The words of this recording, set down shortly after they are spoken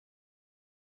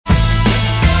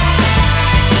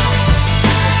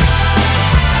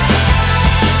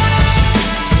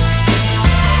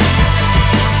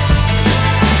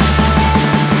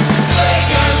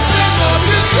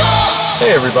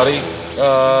Hey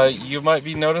everybody, you might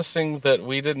be noticing that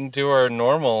we didn't do our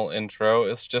normal intro.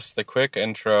 It's just the quick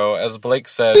intro. As Blake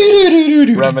said,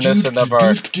 it's reminiscent of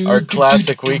our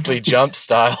classic weekly jump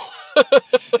style.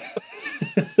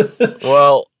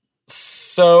 Well,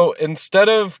 so instead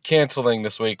of canceling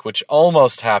this week, which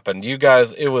almost happened, you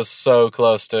guys, it was so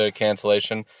close to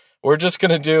cancellation, we're just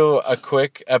going to do a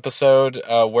quick episode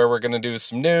where we're going to do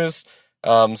some news.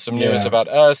 News about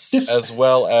us, as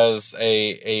well as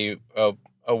a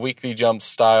weekly jump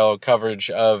style coverage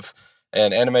of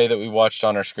an anime that we watched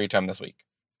on our screen time this week.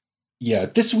 Yeah,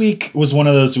 this week was one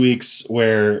of those weeks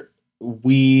where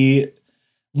we're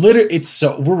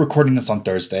recording this on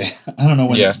Thursday. I don't know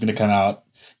when this is going to come out.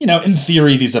 You know, in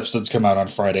theory, these episodes come out on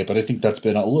Friday, but I think that's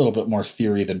been a little bit more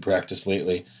theory than practice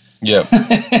lately. Yeah.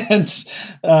 And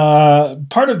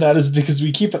part of that is because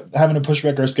we keep having to push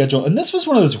back our schedule. And this was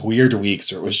one of those weird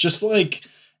weeks where it was just like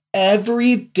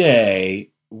every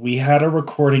day we had a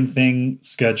recording thing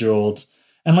scheduled.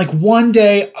 And like one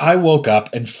day I woke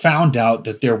up and found out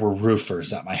that there were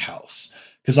roofers at my house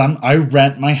because I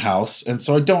rent my house. And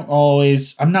so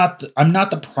I'm not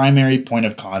the primary point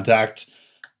of contact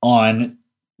on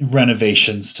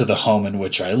renovations to the home in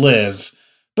which I live.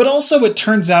 But also it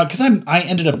turns out, because I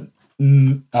ended up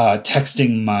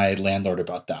texting my landlord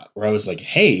about that, where I was like,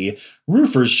 hey,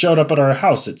 roofers showed up at our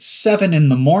house at 7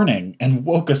 a.m. and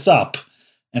woke us up.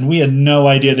 And we had no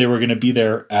idea they were going to be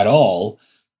there at all.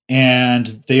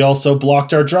 And they also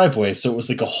blocked our driveway. So it was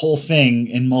like a whole thing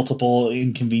in multiple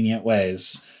inconvenient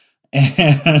ways.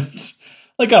 And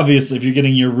like, obviously, if you're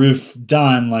getting your roof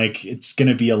done, like it's going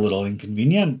to be a little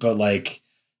inconvenient, but like,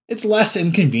 it's less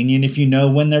inconvenient if you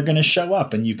know when they're going to show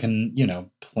up and you can, you know,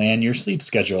 plan your sleep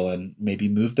schedule and maybe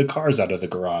move the cars out of the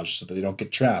garage so that they don't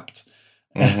get trapped.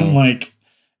 Mm-hmm. And like,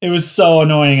 it was so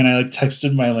annoying. And I like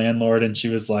texted my landlord and she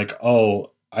was like,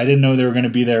 oh, I didn't know they were going to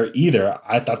be there either.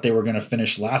 I thought they were going to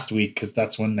finish last week because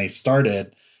that's when they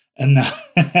started. And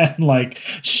then, like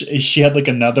she had like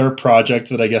another project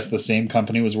that I guess the same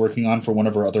company was working on for one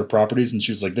of her other properties. And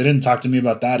she was like, they didn't talk to me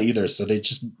about that either. So they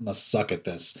just must suck at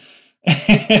this.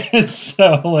 And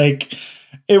so like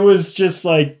it was just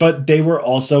like, but they were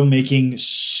also making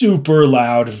super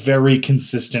loud, very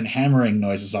consistent hammering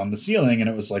noises on the ceiling. And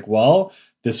it was like, well,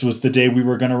 this was the day we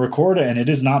were going to record it and it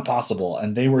is not possible.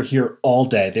 And they were here all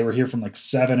day. They were here from like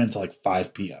 7 until like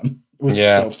 5 p.m. It was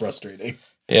so frustrating.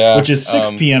 Yeah. Which is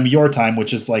 6 p.m. your time,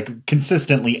 which is like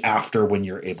consistently after when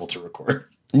you're able to record.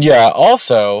 Yeah.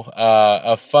 Also,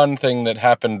 a fun thing that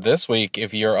happened this week,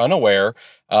 if you're unaware,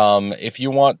 if you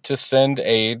want to send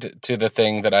aid to the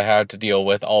thing that I had to deal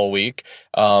with all week,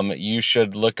 you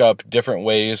should look up different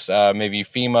ways, maybe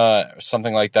FEMA,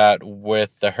 something like that,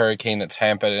 with the hurricane that's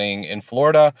happening in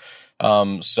Florida.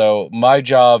 So my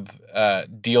job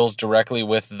deals directly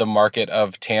with the market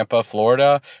of Tampa,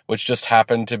 Florida, which just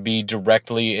happened to be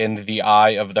directly in the eye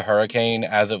of the hurricane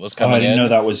as it was coming in. I didn't know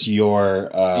that was your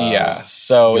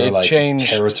so your, it like, changed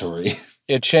territory.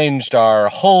 It changed our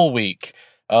whole week.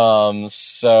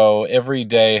 So every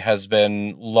day has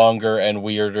been longer and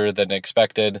weirder than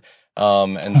expected.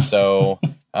 And so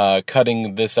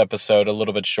cutting this episode a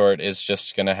little bit short is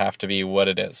just going to have to be what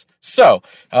it is. So,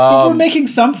 but we're making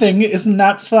something. Isn't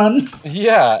that fun?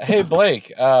 Yeah. Hey,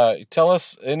 Blake, tell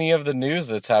us any of the news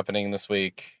that's happening this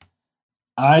week.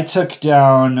 I took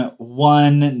down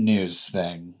one news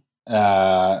thing.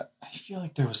 I feel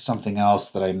like there was something else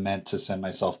that I meant to send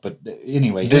myself, but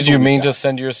anyway. Did you mean to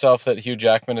send yourself that Hugh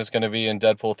Jackman is going to be in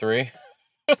Deadpool 3?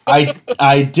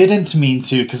 I didn't mean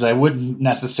to, because I wouldn't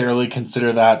necessarily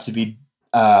consider that to be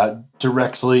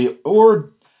directly,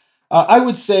 or I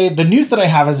would say the news that I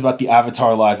have is about the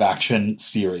Avatar live action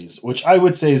series, which I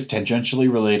would say is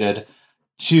tangentially related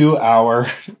to our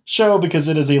show because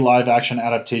it is a live action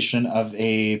adaptation of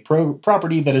a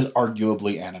property that is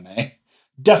arguably anime.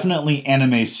 Definitely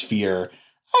anime sphere.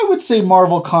 I would say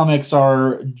Marvel comics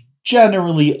are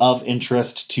generally of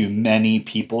interest to many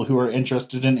people who are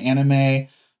interested in anime,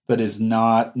 but is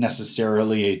not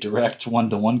necessarily a direct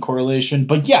one-to-one correlation.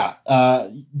 But yeah,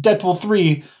 Deadpool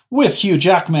 3 with Hugh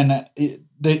Jackman.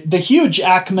 The Hugh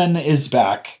Jackman is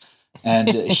back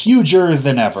and huger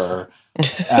than ever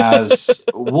as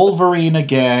Wolverine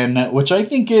again, which I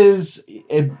think is,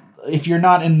 if you're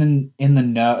not in the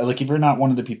know, like if you're not one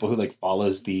of the people who like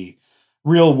follows the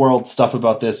real world stuff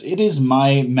about this, it is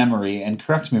my memory, and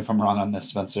correct me if I'm wrong on this,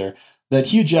 Spencer, that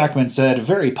Hugh Jackman said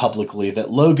very publicly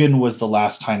that Logan was the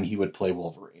last time he would play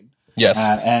Wolverine. Yes.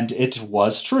 And it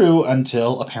was true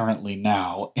until apparently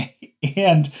now.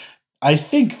 And I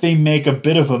think they make a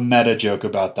bit of a meta joke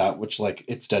about that, which like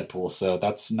it's Deadpool. So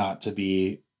that's not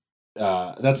too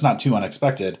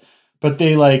unexpected, but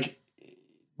they like,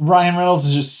 Ryan Reynolds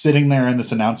is just sitting there in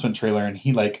this announcement trailer, and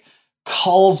he like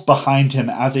calls behind him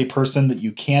as a person that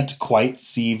you can't quite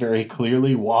see very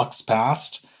clearly walks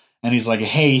past. And he's like,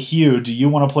 "Hey, Hugh, do you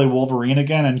want to play Wolverine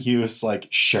again?" And Hugh is like,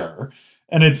 "Sure."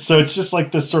 And it's just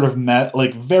like this sort of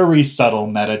very subtle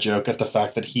meta joke at the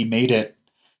fact that he made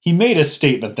a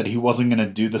statement that he wasn't going to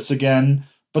do this again,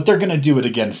 but they're going to do it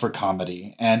again for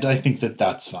comedy. And I think that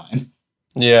that's fine.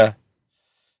 Yeah.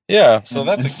 Yeah. So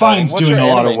that's exciting. Fine's doing a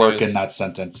lot of work in that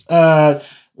sentence.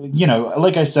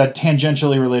 Like I said,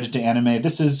 tangentially related to anime,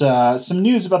 this is some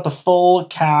news about the full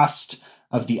cast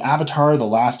of the Avatar: The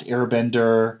Last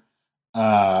Airbender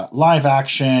live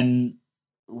action.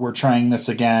 We're trying this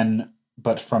again,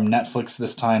 but from Netflix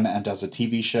this time and as a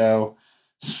TV show.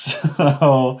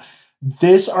 So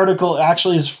this article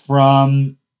actually is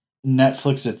from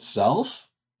Netflix itself.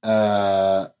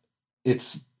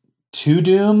 It's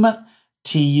Tudum,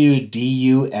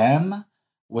 Tudum,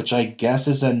 which I guess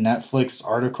is a Netflix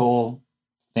article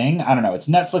thing. I don't know. It's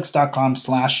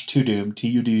netflix.com/Tudum,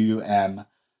 Tudum,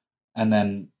 and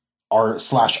then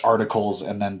 /articles,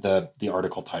 and then the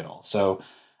article title. So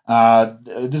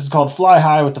this is called Fly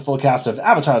High with the full cast of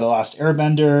Avatar: The Last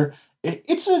Airbender.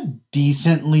 It's a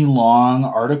decently long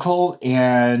article,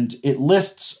 and it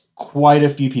lists quite a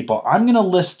few people. I'm going to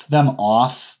list them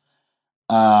off,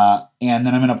 and then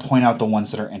I'm going to point out the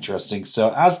ones that are interesting.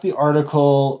 So as the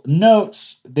article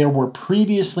notes, there were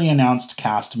previously announced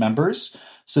cast members.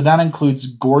 So that includes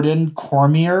Gordon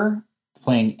Cormier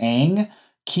playing Aang,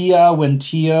 Kia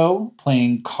Wentio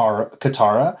playing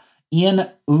Katara,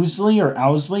 Ian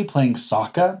Owsley playing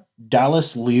Sokka,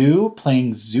 Dallas Liu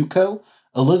playing Zuko,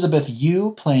 Elizabeth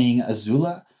Yu playing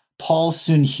Azula, Paul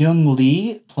Sun-hyung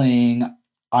Lee playing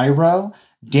Iroh,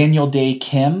 Daniel Dae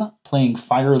Kim playing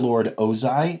Fire Lord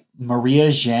Ozai, Maria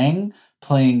Zhang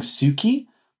playing Suki,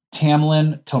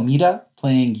 Tamlin Tomita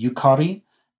playing Yukari,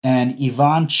 and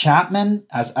Yvonne Chapman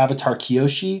as Avatar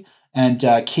Kyoshi, and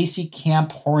Casey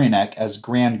Camp Horinek as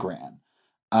Gran.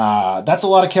 That's a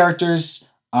lot of characters.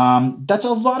 That's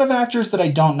a lot of actors that I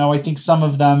don't know. I think some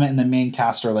of them in the main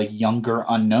cast are like younger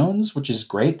unknowns, which is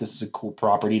great. This is a cool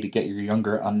property to get your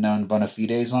younger unknown bona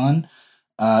fides on.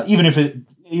 Even if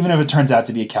it turns out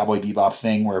to be a Cowboy Bebop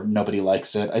thing where nobody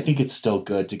likes it, I think it's still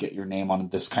good to get your name on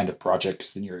this kind of project.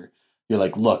 Because then you're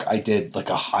like, look, I did like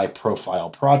a high profile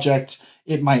project.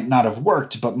 It might not have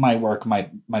worked, but my work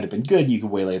might have been good. You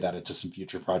could waylay that into some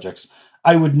future projects.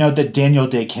 I would note that Daniel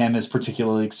Dae Kim is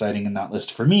particularly exciting in that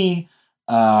list for me,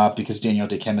 because Daniel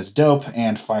Dae Kim is dope,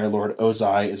 and Fire Lord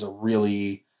Ozai is a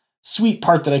really sweet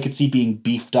part that I could see being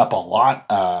beefed up a lot.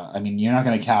 I mean, you're not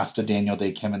going to cast a Daniel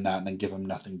Dae Kim in that and then give him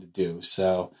nothing to do.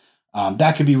 So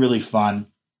that could be really fun.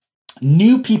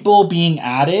 New people being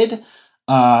added.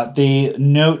 They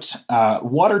note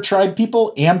Water Tribe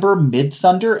people, Amber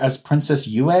Midthunder as Princess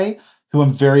Yue, who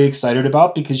I'm very excited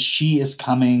about because she is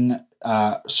coming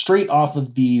straight off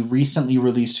of the recently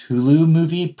released Hulu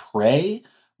movie Prey,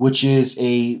 which is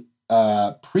a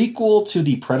prequel to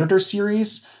the Predator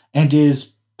series and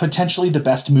is potentially the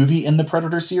best movie in the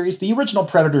Predator series. The original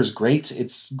Predator is great.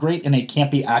 It's great in a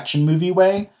campy action movie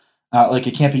way, like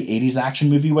a campy 80s action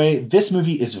movie way. This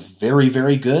movie is very,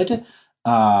 very good.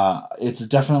 It's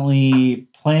definitely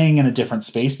playing in a different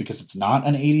space because it's not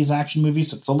an 80s action movie,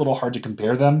 so it's a little hard to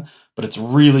compare them, but it's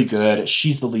really good.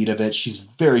 She's the lead of it. She's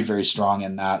very, very strong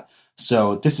in that.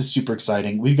 So this is super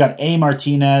exciting. We've got A.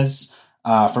 Martinez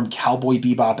from Cowboy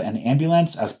Bebop and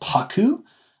Ambulance as Paku,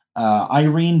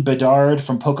 Irene Bedard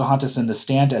from Pocahontas and the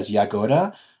Stand as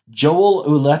Yagoda, Joel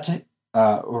Uleti,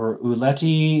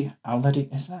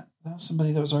 is that was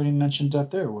somebody that was already mentioned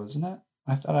up there, wasn't it?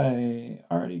 I thought I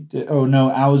already did. Oh,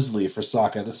 no, Owsley for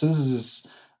Sokka. This is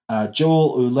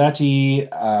Joel Uleti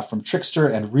from Trickster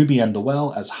and Ruby and the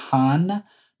Well as Han,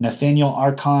 Nathaniel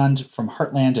Arcand from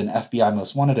Heartland and FBI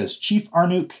Most Wanted as Chief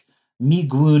Arnook,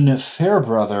 Migun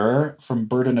Fairbrother from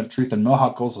Burden of Truth and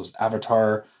Mohawk Girls as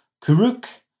Avatar Kuruk.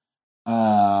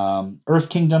 Earth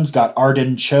Kingdom's got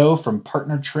Arden Cho from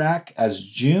Partner Track as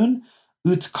June,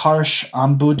 Utkarsh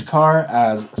Ambudkar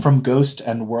as from Ghosts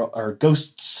and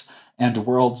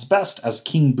World's Best as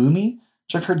King Boomy,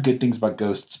 which I've heard good things about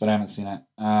Ghosts, but I haven't seen it.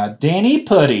 Danny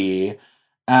Putty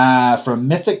from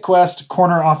Mythic Quest,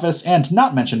 Corner Office, and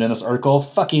not mentioned in this article,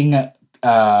 fucking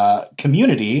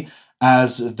Community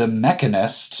as the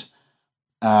Mechanist.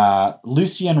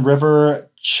 Lucian River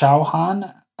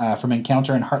Chauhan from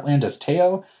Encounter in Heartland as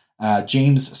Teo.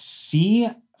 James C.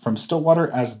 from Stillwater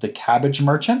as the Cabbage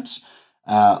Merchant.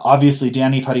 Obviously,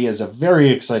 Danny Putty is a very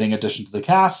exciting addition to the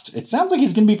cast. It sounds like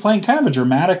he's going to be playing kind of a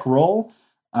dramatic role.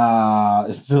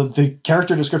 The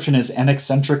character description is an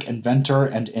eccentric inventor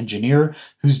and engineer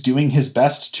who's doing his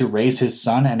best to raise his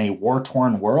son in a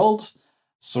war-torn world.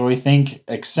 So I think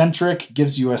eccentric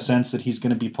gives you a sense that he's going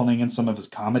to be pulling in some of his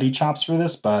comedy chops for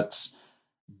this, but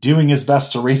doing his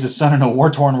best to raise his son in a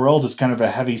war-torn world is kind of a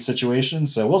heavy situation,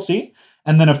 so we'll see.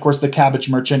 And then, of course, the Cabbage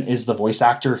Merchant is the voice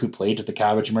actor who played the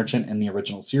Cabbage Merchant in the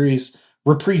original series,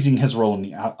 reprising his role in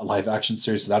the live-action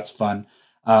series, so that's fun.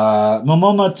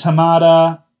 Momoma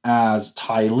Tamada as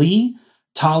Ty Lee,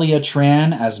 Talia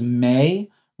Tran as May,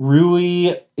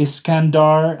 Rui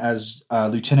Iskandar as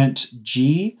Lieutenant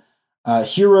G,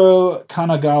 Hiro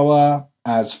Kanagawa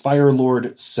as Fire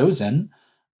Lord Sozin,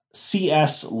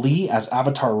 C.S. Lee as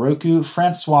Avatar Roku,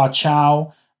 Francois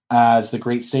Chow as the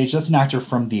Great Sage. That's an actor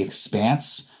from The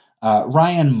Expanse.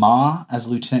 Ryan Ma as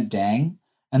Lieutenant Dang.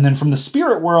 And then from the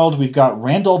spirit world, we've got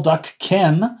Randall Duck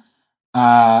Kim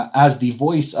as the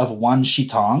voice of Wan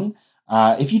Shitong.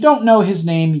 If you don't know his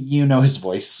name, you know his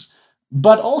voice.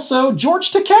 But also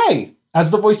George Takei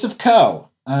as the voice of Ko.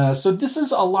 So this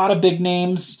is a lot of big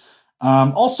names.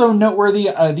 Also noteworthy,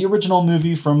 the original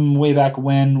movie from way back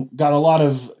when got a lot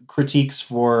of critiques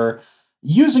for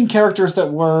using characters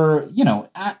that were,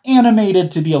 animated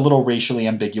to be a little racially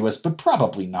ambiguous, but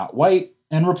probably not white,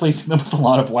 and replacing them with a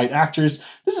lot of white actors.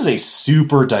 This is a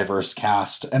super diverse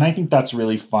cast, and I think that's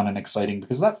really fun and exciting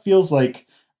because that feels like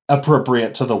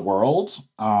appropriate to the world.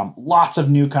 Lots of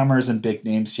newcomers and big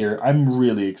names here. I'm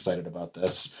really excited about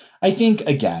this. I think,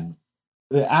 again,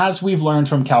 as we've learned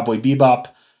from Cowboy Bebop,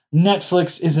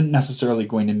 Netflix isn't necessarily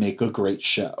going to make a great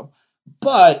show.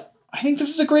 But I think this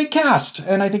is a great cast,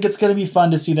 and I think it's going to be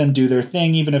fun to see them do their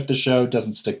thing, even if the show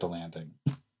doesn't stick the landing.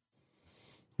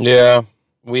 Yeah,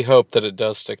 we hope that it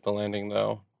does stick the landing,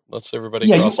 though. Let's everybody.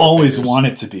 Yeah, you always want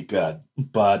it to be good,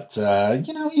 but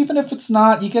even if it's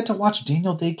not, you get to watch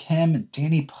Daniel Day Kim and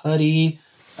Danny Putty.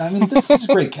 I mean, this is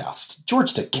a great cast.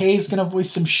 George Takei is going to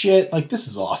voice some shit. Like, this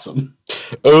is awesome.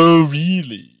 Oh,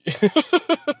 really?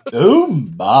 Oh,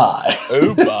 my.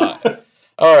 Oh, my.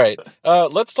 All right,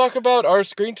 let's talk about our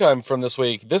screen time from this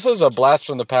week. This is a blast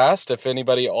from the past, if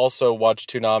anybody also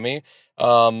watched Toonami.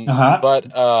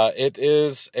 But it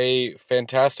is a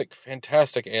fantastic,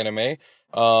 fantastic anime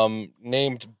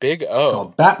named Big O.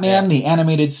 Called Batman, the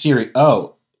Animated Series.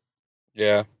 Oh.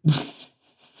 Yeah.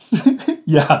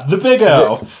 Yeah, the Big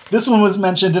O. This one was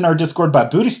mentioned in our Discord by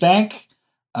Booty Stank.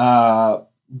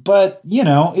 But,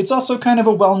 it's also kind of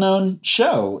a well-known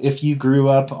show if you grew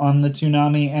up on the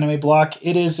Toonami anime block.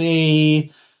 It is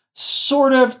a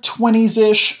sort of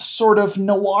 20s-ish, sort of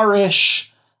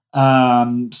noirish,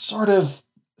 sort of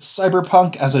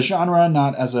cyberpunk as a genre,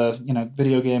 not as a,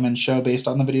 video game and show based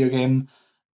on the video game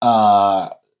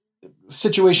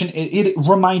situation. It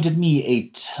reminded me a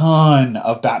ton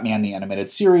of Batman the Animated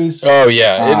Series. Oh,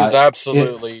 yeah. It is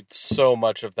absolutely so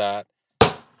much of that.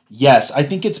 Yes, I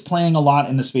think it's playing a lot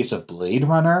in the space of Blade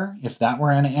Runner, if that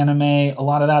were an anime, a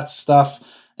lot of that stuff.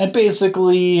 And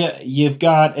basically, you've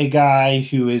got a guy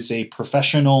who is a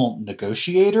professional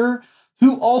negotiator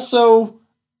who also,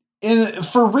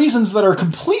 for reasons that are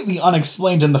completely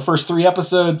unexplained in the first 3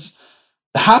 episodes,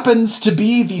 happens to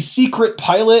be the secret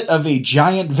pilot of a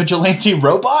giant vigilante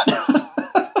robot.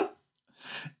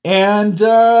 And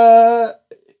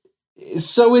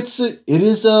so it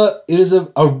is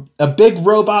a big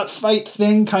robot fight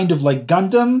thing, kind of like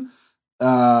Gundam.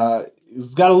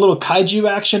 It's got a little kaiju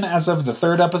action as of the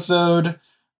 3rd episode,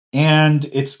 and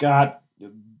it's got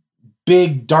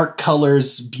big dark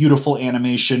colors, beautiful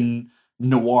animation,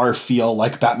 noir feel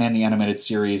like Batman the Animated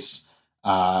Series.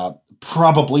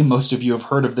 Probably most of you have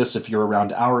heard of this if you're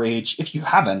around our age. If you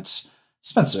haven't,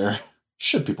 Spencer,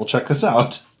 should people check this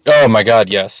out? Oh my god,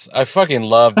 yes. I fucking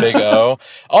love Big O.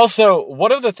 Also,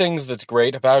 one of the things that's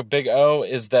great about Big O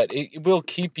is that it will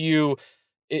keep you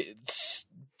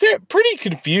pretty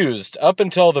confused up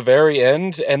until the very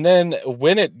end, and then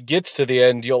when it gets to the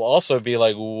end, you'll also be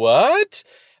like, what?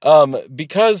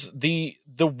 Because the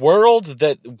world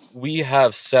that we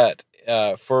have set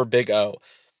for Big O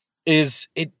is,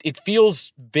 it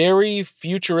feels very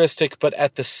futuristic, but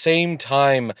at the same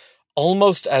time,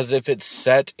 almost as if it's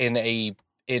set in a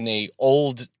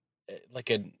old, like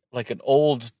an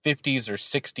old 50s or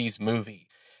 60s movie.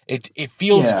 It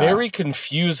feels very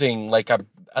confusing, like a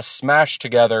smash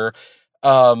together,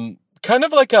 kind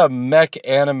of like a mech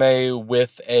anime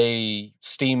with a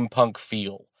steampunk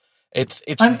feel. It's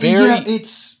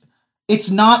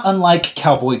not unlike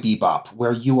Cowboy Bebop,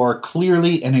 where you are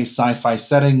clearly in a sci-fi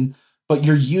setting, but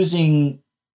you're using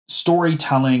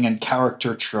storytelling and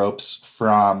character tropes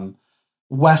from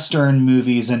Western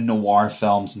movies and noir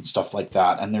films and stuff like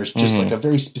that. And there's just like a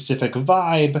very specific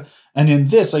vibe. And in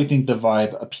this, I think the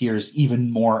vibe appears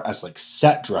even more as like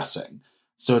set dressing.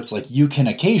 So it's like you can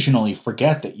occasionally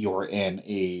forget that you're in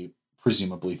a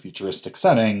presumably futuristic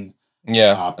setting.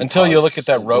 Yeah, until you look at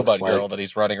that robot girl like, that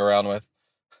he's running around with.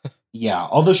 Yeah,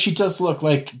 although she does look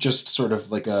like just sort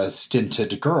of like a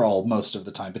stinted girl most of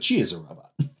the time, but she is a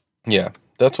robot. Yeah,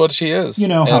 that's what she is. You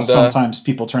know how sometimes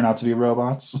people turn out to be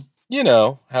robots? You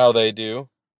know how they do.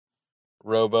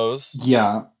 Robos.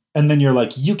 Yeah, and then you're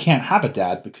like, you can't have a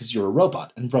dad because you're a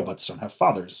robot, and robots don't have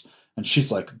fathers. And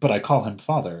she's like, but I call him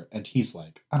father. And he's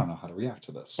like, I don't know how to react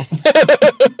to this.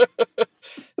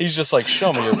 He's just like,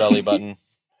 show me your belly button.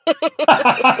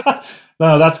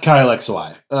 No, that's Kyle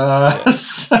XY.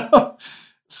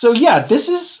 So yeah, this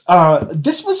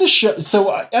was a show.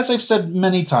 So as I've said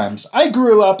many times, I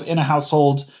grew up in a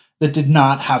household that did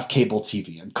not have cable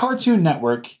TV, and Cartoon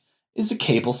Network is a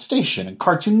cable station, and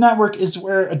Cartoon Network is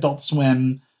where Adult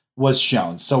Swim was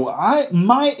shown. So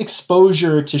my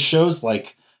exposure to shows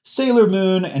like Sailor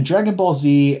Moon and Dragon Ball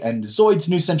Z and Zoid's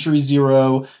New Century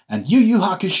Zero and Yu Yu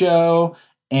Hakusho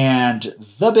and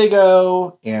The Big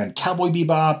O and Cowboy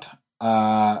Bebop,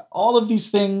 all of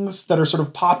these things that are sort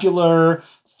of popular,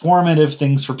 formative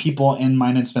things for people in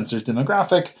mine and Spencer's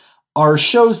demographic are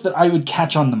shows that I would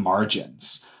catch on the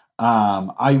margins.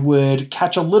 I would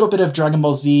catch a little bit of Dragon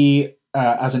Ball Z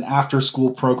as an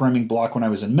after-school programming block when I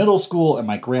was in middle school, and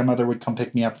my grandmother would come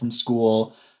pick me up from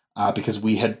school because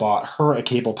we had bought her a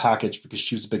cable package because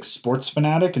she was a big sports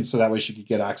fanatic, and so that way she could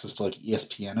get access to like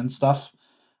ESPN and stuff.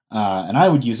 And I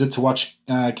would use it to watch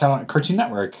Cartoon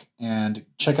Network and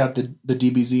check out the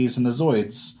DBZs and the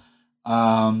Zoids.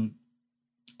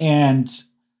 And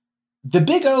The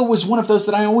Big O was one of those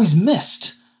that I always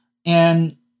missed.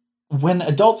 And when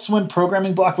Adult Swim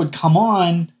programming block would come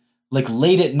on, like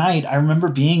late at night, I remember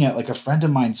being at like a friend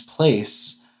of mine's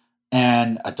place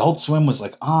and Adult Swim was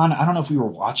like on. I don't know if we were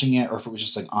watching it or if it was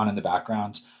just like on in the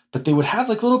background, but they would have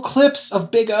like little clips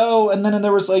of Big O. And then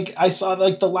there was like, I saw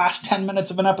like the last 10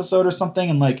 minutes of an episode or something.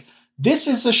 And like, this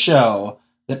is a show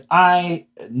that I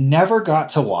never got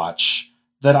to watch,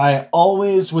 that I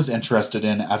always was interested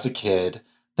in as a kid,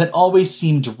 that always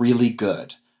seemed really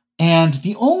good. And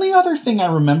the only other thing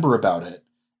I remember about it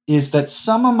is that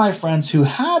some of my friends who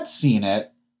had seen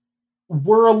it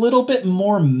were a little bit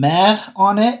more meh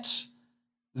on it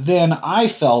than I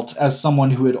felt as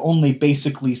someone who had only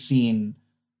basically seen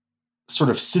sort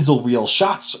of sizzle reel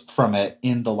shots from it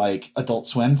in the like Adult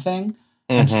Swim thing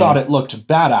and thought it looked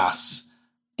badass.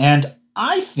 And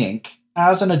I think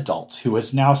as an adult who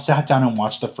has now sat down and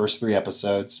watched the first 3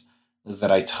 episodes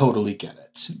that I totally get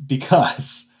it,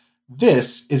 because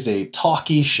this is a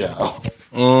talky show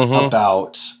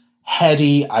about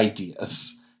heady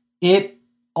ideas. It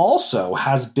also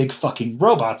has big fucking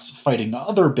robots fighting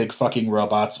other big fucking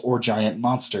robots or giant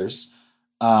monsters.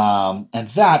 And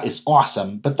that is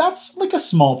awesome, but that's like a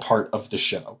small part of the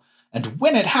show. And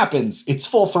when it happens, it's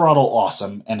full throttle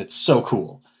awesome, and it's so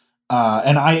cool.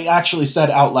 And I actually said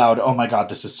out loud, oh my God,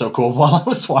 this is so cool while I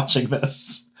was watching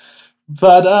this.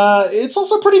 But it's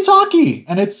also pretty talky,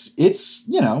 and it's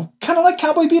you know, kind of like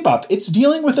Cowboy Bebop. It's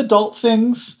dealing with adult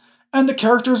things, and the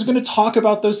characters are going to talk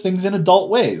about those things in adult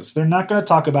ways. They're not going to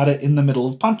talk about it in the middle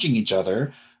of punching each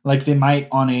other like they might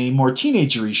on a more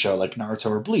teenagery show like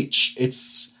Naruto or Bleach.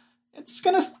 It's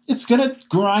gonna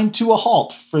grind to a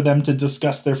halt for them to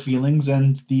discuss their feelings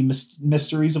and the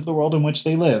mysteries of the world in which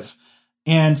they live.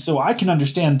 And so I can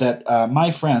understand that my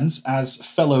friends, as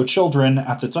fellow children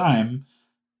at the time,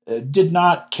 did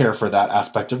not care for that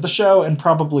aspect of the show and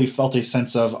probably felt a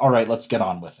sense of, all right, let's get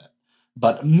on with it.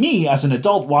 But me, as an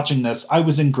adult watching this, I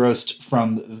was engrossed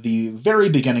from the very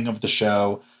beginning of the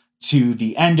show to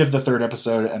the end of the 3rd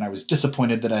episode, and I was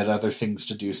disappointed that I had other things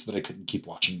to do so that I couldn't keep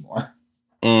watching more.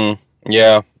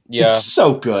 Yeah. It's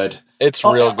so good. It's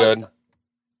real good.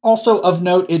 Also of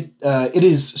note, it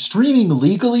is streaming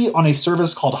legally on a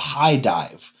service called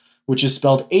HIDIVE, which is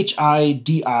spelled HIDIVE.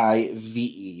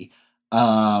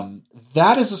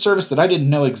 That is a service that I didn't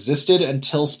know existed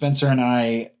until Spencer and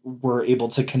I were able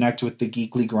to connect with the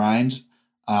Geekly Grind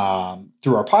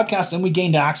through our podcast, and we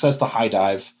gained access to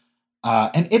HIDIVE.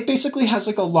 And it basically has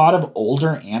like a lot of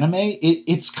older anime.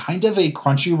 It's kind of a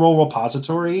Crunchyroll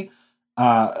repository,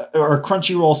 or a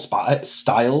Crunchyroll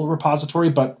style repository,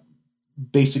 but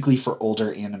basically for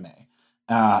older anime.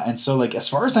 And so like, as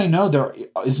far as I know, there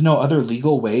is no other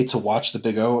legal way to watch The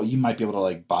Big O. You might be able to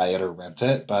like buy it or rent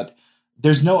it, but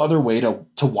there's no other way to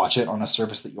watch it on a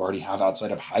service that you already have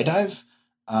outside of HIDIVE.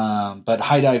 But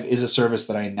High Dive is a service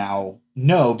that I now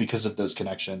know because of those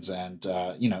connections, and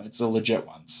it's a legit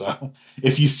one. So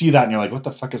if you see that and you're like, what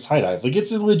the fuck is High Dive? Like,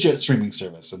 it's a legit streaming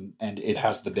service, and it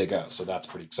has the big O, so that's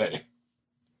pretty exciting.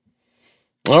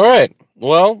 All right.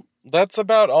 Well, that's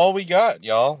about all we got,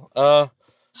 y'all.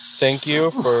 Thank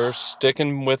you for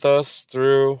sticking with us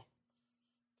through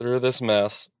this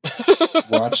mess.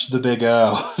 Watch the big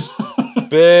O.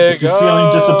 Big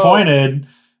O.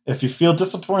 If you feel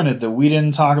disappointed that we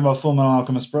didn't talk about Full Metal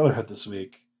Alchemist Brotherhood this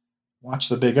week, watch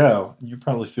the big O, and you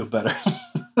probably feel better.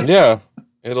 Yeah,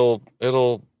 it'll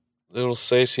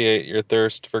satiate your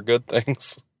thirst for good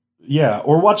things. Yeah,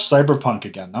 or watch Cyberpunk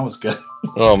again. That was good.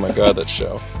 Oh my god, that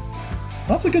show.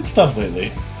 Lots of good stuff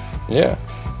lately. Yeah.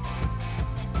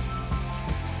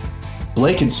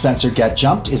 Blake and Spencer Get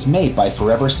Jumped is made by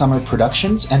Forever Summer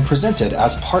Productions and presented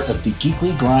as part of the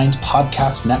Geekly Grind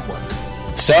podcast network.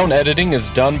 Sound editing is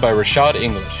done by Rashad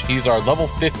English. He's our level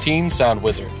 15 sound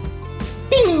wizard.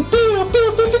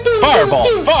 Fireball!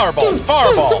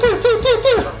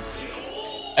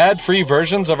 Ad-free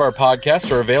versions of our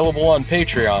podcast are available on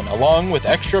Patreon, along with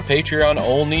extra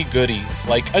Patreon-only goodies,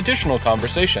 like additional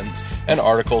conversations and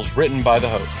articles written by the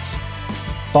hosts.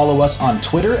 Follow us on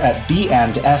Twitter at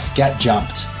B&S Get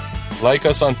Jumped. Like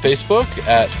us on Facebook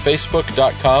at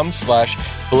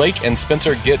facebook.com/Blake and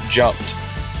Spencer Get Jumped.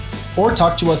 Or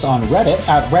talk to us on Reddit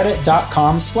at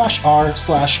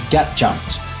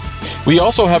reddit.com/r/getjumped. We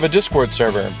also have a Discord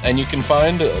server, and you can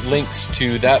find links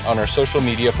to that on our social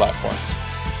media platforms.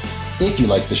 If you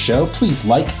like the show, please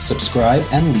like, subscribe,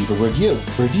 and leave a review.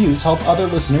 Reviews help other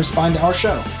listeners find our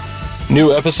show.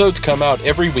 New episodes come out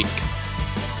every week.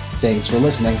 Thanks for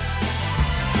listening.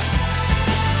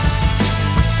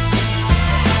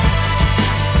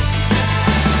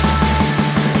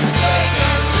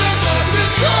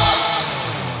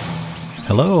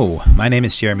 Hello, my name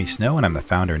is Jeremy Snow, and I'm the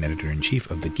founder and editor-in-chief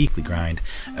of The Geekly Grind,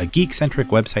 a geek-centric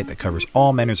website that covers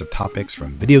all manners of topics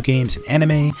from video games and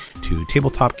anime to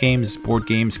tabletop games, board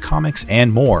games, comics,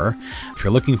 and more. If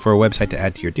you're looking for a website to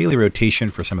add to your daily rotation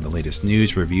for some of the latest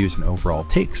news, reviews, and overall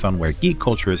takes on where geek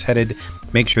culture is headed,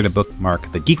 make sure to bookmark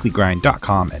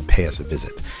thegeeklygrind.com and pay us a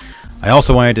visit. I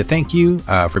also wanted to thank you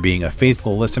for being a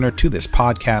faithful listener to this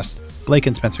podcast. Blake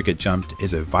and Spencer Get Jumped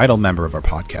is a vital member of our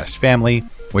podcast family,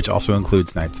 which also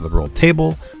includes Knights of the Roll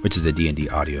Table, which is a D&D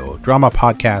audio drama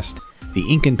podcast, the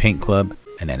Ink and Paint Club,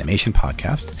 an animation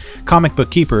podcast, Comic Book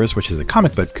Keepers, which is a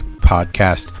comic book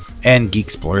podcast, and Geek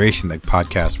Exploration, the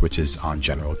podcast, which is on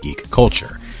general geek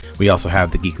culture. We also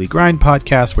have the Geekly Grind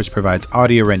podcast, which provides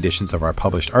audio renditions of our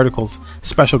published articles,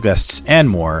 special guests, and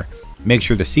more. Make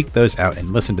sure to seek those out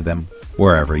and listen to them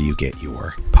wherever you get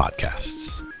your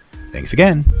podcasts. Thanks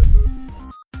again.